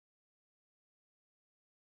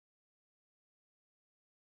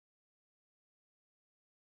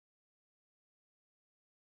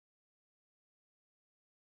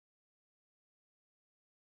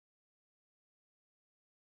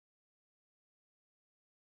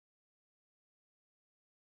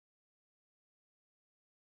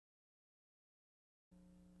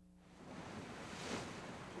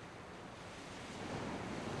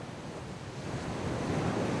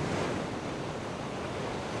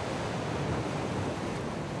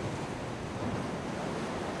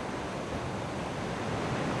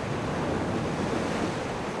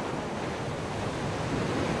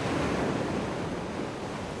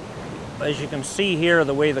As you can see here,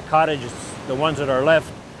 the way the cottages, the ones that are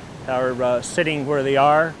left, are sitting where they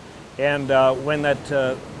are. And when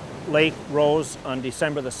that lake rose on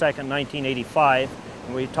December the 2nd, 1985,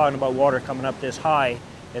 and we're talking about water coming up this high,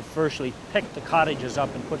 it firstly picked the cottages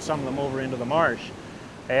up and put some of them over into the marsh.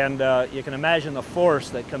 And you can imagine the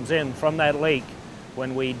force that comes in from that lake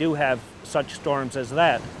when we do have such storms as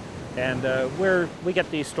that. And we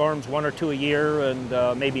get these storms 1 or 2 a year,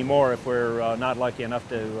 and maybe more if we're not lucky enough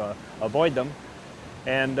to avoid them.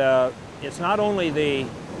 And it's not only the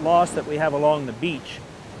loss that we have along the beach,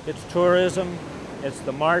 it's tourism, it's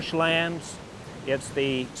the marshlands, it's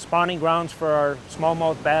the spawning grounds for our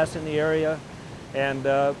smallmouth bass in the area,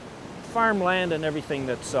 and farmland and everything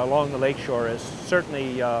that's along the lakeshore is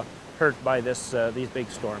certainly hurt by these big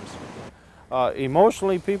storms.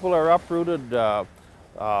 Emotionally, people are uprooted.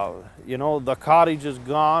 You know, the cottage is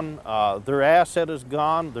gone, their asset is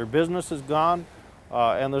gone, their business is gone,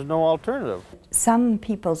 and there's no alternative. Some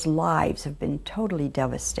people's lives have been totally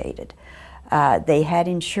devastated. They had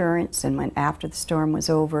insurance, and after the storm was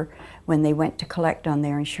over, when they went to collect on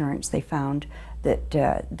their insurance, they found that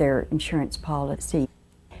their insurance policy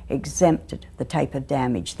exempted the type of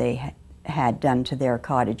damage they had done to their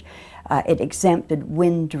cottage. It exempted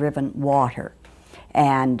wind-driven water,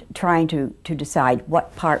 and trying to decide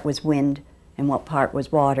what part was wind and what part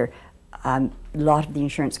was water, a lot of the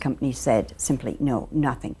insurance companies said simply no,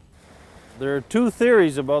 nothing. There are two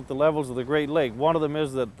theories about the levels of the Great Lake. One of them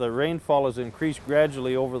is that the rainfall has increased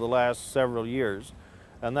gradually over the last several years,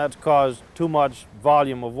 and that's caused too much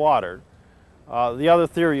volume of water. The other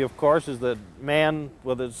theory, of course, is that man,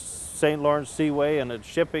 with its St. Lawrence Seaway and its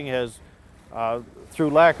shipping, has,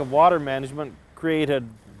 through lack of water management, created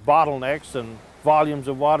bottlenecks and volumes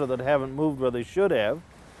of water that haven't moved where they should have.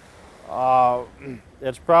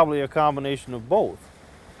 It's probably a combination of both.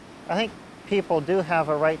 I think people do have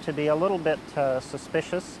a right to be a little bit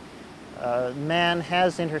suspicious. Man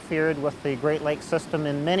has interfered with the Great Lakes system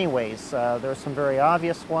in many ways. There are some very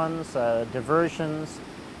obvious ones, diversions,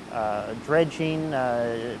 dredging,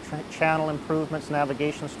 channel improvements,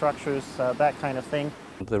 navigation structures, that kind of thing.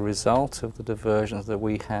 The result of the diversions that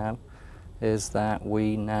we have is that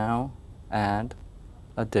we now add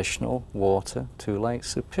additional water to Lake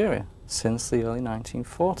Superior since the early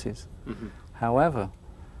 1940s. Mm-hmm. However,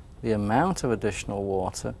 the amount of additional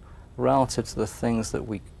water relative to the things that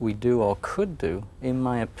we do or could do, in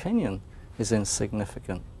my opinion, is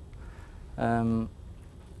insignificant. The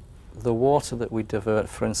water that we divert,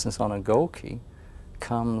 for instance, on Agoki,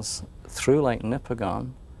 comes through Lake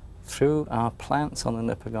Nipigon, through our plants on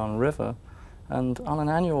the Nipigon River, and on an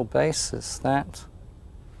annual basis, that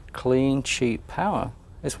clean, cheap power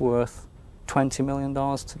is worth $20 million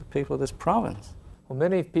to the people of this province. Well,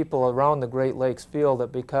 many people around the Great Lakes feel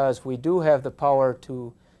that because we do have the power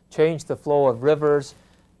to change the flow of rivers,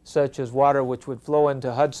 such as water which would flow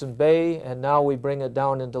into Hudson Bay, and now we bring it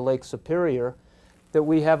down into Lake Superior, that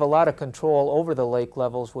we have a lot of control over the lake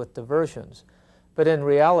levels with diversions. But in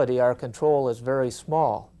reality, our control is very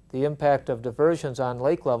small. The impact of diversions on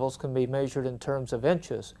lake levels can be measured in terms of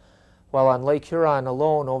inches, while on Lake Huron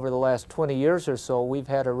alone, over the last 20 years or so, we've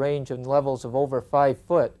had a range in levels of over 5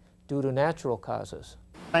 foot due to natural causes.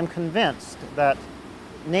 I'm convinced that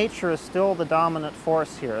nature is still the dominant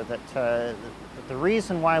force here, that the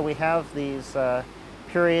reason why we have these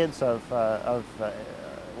periods of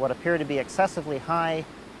what appear to be excessively high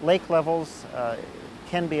lake levels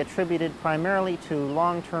can be attributed primarily to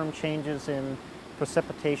long-term changes in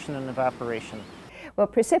precipitation and evaporation. Well,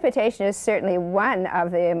 precipitation is certainly one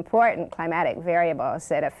of the important climatic variables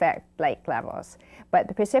that affect lake levels. But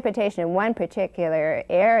the precipitation in one particular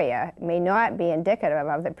area may not be indicative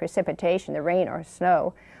of the precipitation, the rain or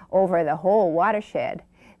snow, over the whole watershed.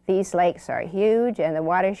 These lakes are huge, and the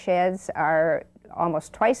watersheds are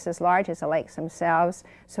almost twice as large as the lakes themselves,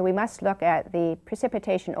 so we must look at the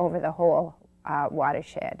precipitation over the whole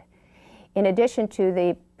watershed. In addition to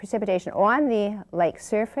the precipitation on the lake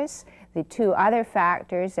surface, the two other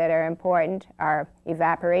factors that are important are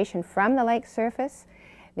evaporation from the lake surface.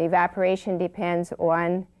 The evaporation depends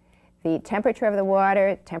on the temperature of the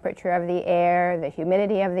water, temperature of the air, the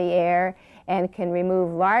humidity of the air, and can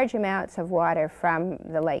remove large amounts of water from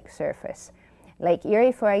the lake surface. Lake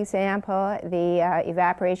Erie, for example, the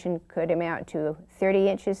evaporation could amount to 30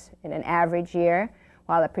 inches in an average year,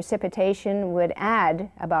 while the precipitation would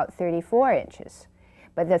add about 34 inches.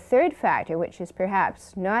 But the third factor, which is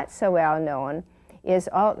perhaps not so well known, is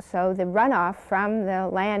also the runoff from the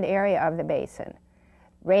land area of the basin.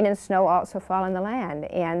 Rain and snow also fall on the land,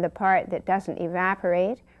 and the part that doesn't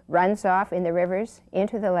evaporate runs off in the rivers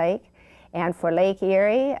into the lake, And for Lake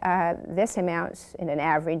Erie, this amounts in an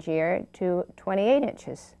average year to 28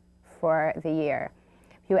 inches for the year.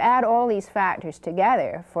 If you add all these factors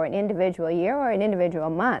together for an individual year or an individual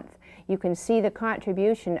month, you can see the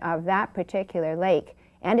contribution of that particular lake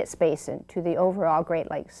and its basin to the overall Great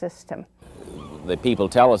Lakes system. The people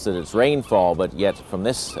tell us that it's rainfall, but yet from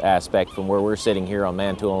this aspect, from where we're sitting here on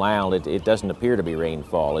Manitoulin Island, it doesn't appear to be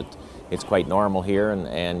rainfall. It's quite normal here,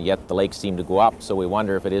 and yet the lakes seem to go up, so we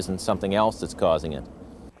wonder if it isn't something else that's causing it.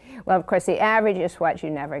 Well, of course, the average is what you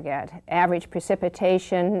never get. Average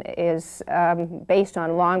precipitation is based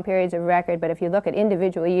on long periods of record, but if you look at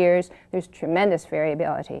individual years, there's tremendous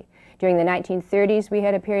variability. During the 1930s, we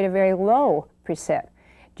had a period of very low precip.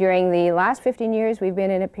 During the last 15 years, we've been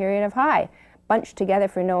in a period of high, bunched together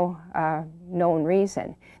for no known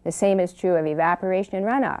reason. The same is true of evaporation and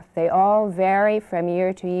runoff. They all vary from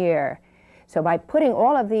year to year. So by putting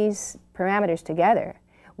all of these parameters together,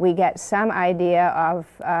 we get some idea of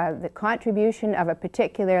the contribution of a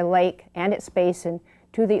particular lake and its basin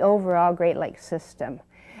to the overall Great Lakes system.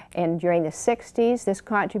 And during the 60s, this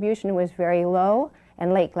contribution was very low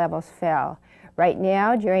and lake levels fell. Right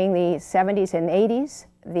now, during the 70s and 80s,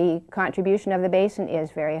 the contribution of the basin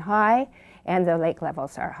is very high and the lake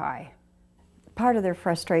levels are high. Part of their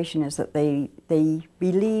frustration is that they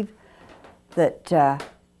believe that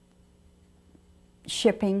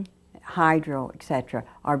shipping, hydro, etc.,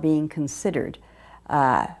 are being considered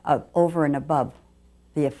over and above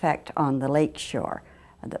the effect on the lake shore,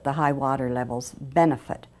 that the high water levels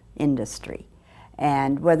benefit industry.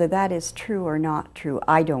 And whether that is true or not true,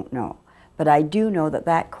 I don't know. But I do know that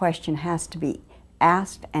that question has to be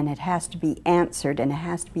asked, and it has to be answered, and it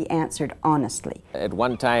has to be answered honestly. At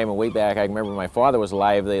one time, way back, I remember when my father was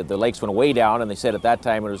alive, the lakes went way down, and they said at that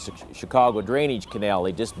time it was a Chicago drainage canal.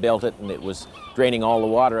 They just built it, and it was draining all the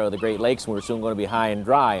water out of the Great Lakes, and we were soon going to be high and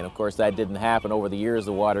dry. And of course, that didn't happen. Over the years,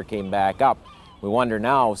 the water came back up. We wonder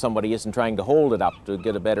now if somebody isn't trying to hold it up to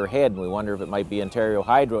get a better head, and we wonder if it might be Ontario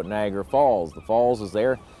Hydro at Niagara Falls. The falls is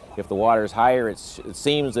there. If the water is higher, it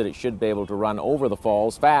seems that it should be able to run over the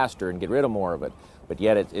falls faster and get rid of more of it. But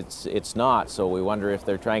yet it's not, so we wonder if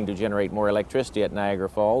they're trying to generate more electricity at Niagara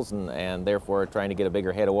Falls and therefore trying to get a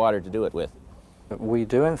bigger head of water to do it with. We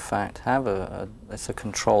do in fact have it's a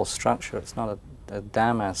control structure. It's not a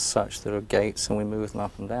dam as such. There are gates and we move them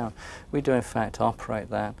up and down. We do in fact operate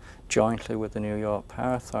that jointly with the New York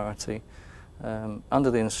Power Authority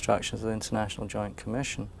under the instructions of the International Joint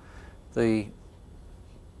Commission.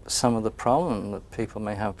 Some of the problem that people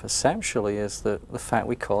may have perceptually is the fact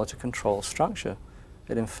we call it a control structure.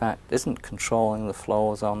 It in fact isn't controlling the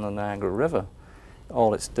flows on the Niagara River.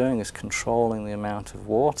 All it's doing is controlling the amount of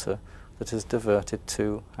water that is diverted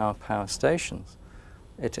to our power stations.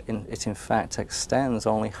 It in fact extends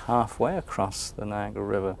only halfway across the Niagara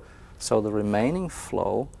River, so the remaining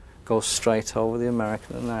flow goes straight over the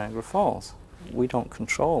American and Niagara Falls. We don't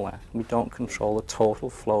control that. We don't control the total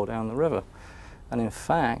flow down the river. And in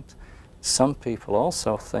fact, some people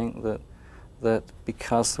also think that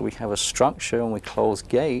because we have a structure and we close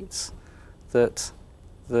gates, that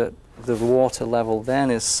the water level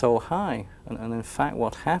then is so high. And in fact,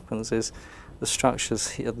 what happens is the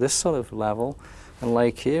structure's at this sort of level, and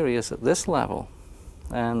Lake Erie is at this level.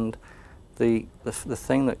 And the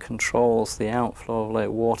thing that controls the outflow of lake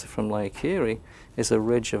water from Lake Erie is a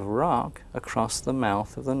ridge of rock across the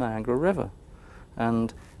mouth of the Niagara River.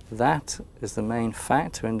 And that is the main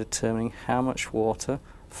factor in determining how much water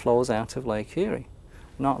flows out of Lake Erie,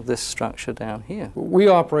 not this structure down here. We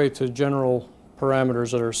operate to general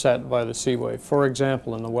parameters that are set by the seaway. For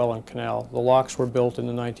example, in the Welland Canal, the locks were built in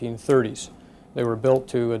the 1930s. They were built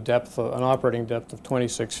to an operating depth of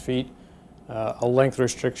 26 feet, a length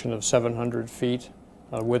restriction of 700 feet,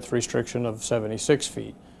 a width restriction of 76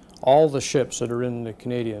 feet. All the ships that are in the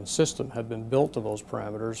Canadian system have been built to those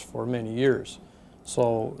parameters for many years.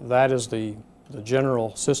 So that is the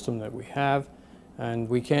general system that we have, and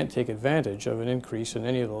we can't take advantage of an increase in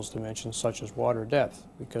any of those dimensions such as water depth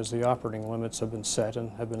because the operating limits have been set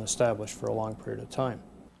and have been established for a long period of time.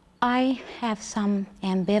 I have some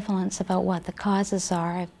ambivalence about what the causes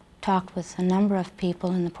are. I've talked with a number of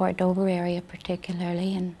people in the Port Dover area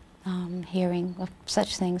particularly, and hearing of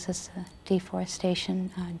such things as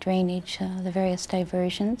deforestation, drainage, the various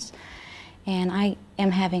diversions. And I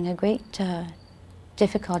am having a great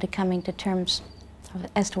difficulty coming to terms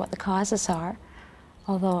as to what the causes are,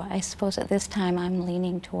 although I suppose at this time I'm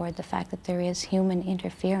leaning toward the fact that there is human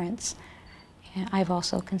interference. I've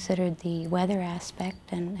also considered the weather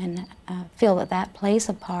aspect and feel that that plays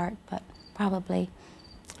a part, but probably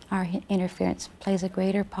our interference plays a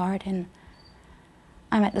greater part in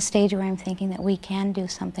I'm at the stage where I'm thinking that we can do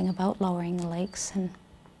something about lowering the lakes, and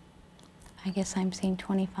I guess I'm seeing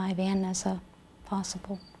 25N as a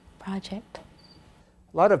possible project.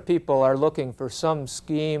 A lot of people are looking for some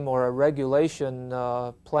scheme or a regulation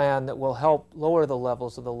plan that will help lower the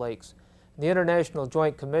levels of the lakes. The International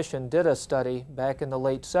Joint Commission did a study back in the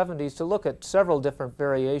late 70s to look at several different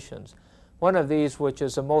variations. One of these, which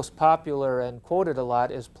is the most popular and quoted a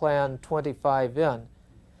lot, is Plan 25N.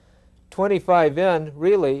 25N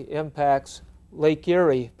really impacts Lake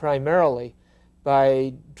Erie primarily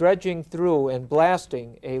by dredging through and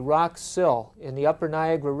blasting a rock sill in the upper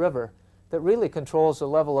Niagara River that really controls the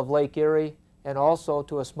level of Lake Erie and also,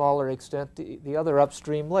 to a smaller extent, the other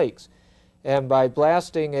upstream lakes. And by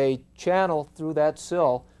blasting a channel through that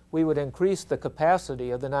sill, we would increase the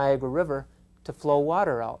capacity of the Niagara River to flow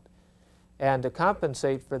water out. And to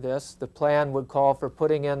compensate for this, the plan would call for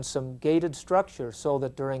putting in some gated structure so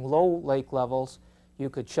that during low lake levels, you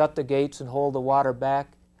could shut the gates and hold the water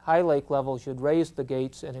back. High lake levels, you'd raise the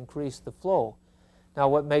gates and increase the flow. Now,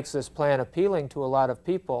 what makes this plan appealing to a lot of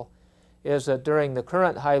people is that during the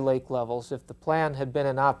current high lake levels, if the plan had been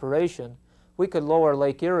in operation, we could lower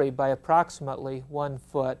Lake Erie by approximately 1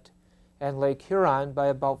 foot and Lake Huron by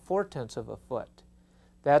about 4/10 of a foot.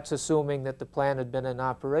 That's assuming that the plan had been in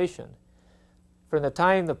operation. From the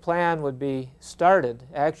time the plan would be started,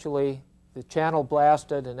 actually the channel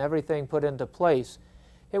blasted and everything put into place,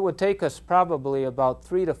 it would take us probably about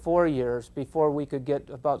 3 to 4 years before we could get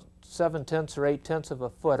about 7/10 or 8/10 of a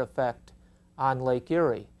foot effect on Lake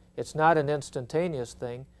Erie. It's not an instantaneous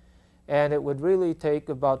thing, and it would really take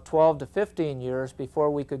about 12 to 15 years before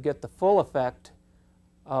we could get the full effect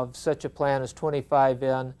of such a plan as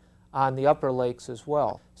 25N on the upper lakes as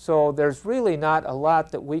well. So there's really not a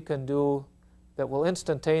lot that we can do that will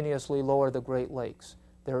instantaneously lower the Great Lakes.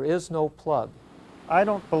 There is no plug. I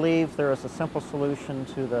don't believe there is a simple solution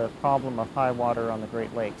to the problem of high water on the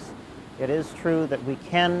Great Lakes. It is true that we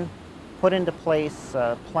can put into place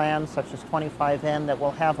plans such as 25N that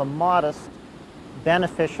will have a modest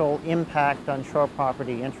beneficial impact on shore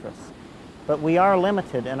property interests. But we are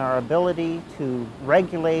limited in our ability to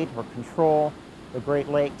regulate or control the Great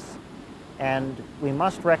Lakes, and we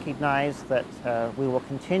must recognize that we will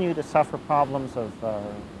continue to suffer problems of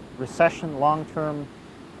recession, long-term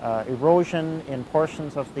erosion in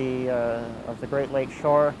portions of the Great Lakes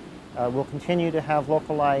shore. We'll continue to have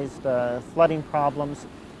localized flooding problems,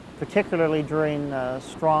 particularly during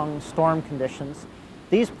strong storm conditions.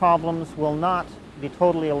 These problems will not be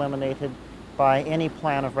totally eliminated by any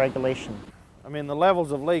plan of regulation. I mean, the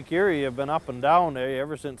levels of Lake Erie have been up and down there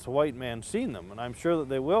ever since the white man seen them, and I'm sure that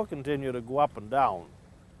they will continue to go up and down.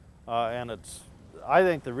 I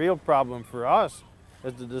think the real problem for us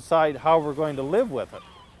is to decide how we're going to live with it.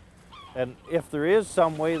 And if there is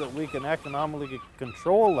some way that we can economically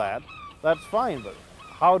control that, that's fine, but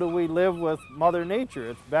how do we live with Mother Nature?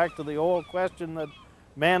 It's back to the old question that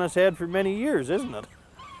man has had for many years, isn't it?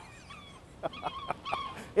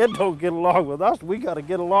 It don't get along with us, we got to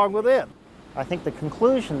get along with it. I think the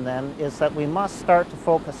conclusion then is that we must start to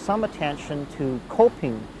focus some attention to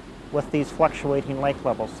coping with these fluctuating lake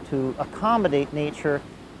levels, to accommodate nature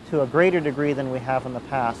to a greater degree than we have in the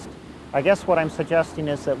past. I guess what I'm suggesting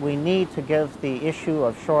is that we need to give the issue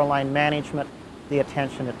of shoreline management the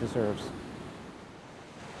attention it deserves.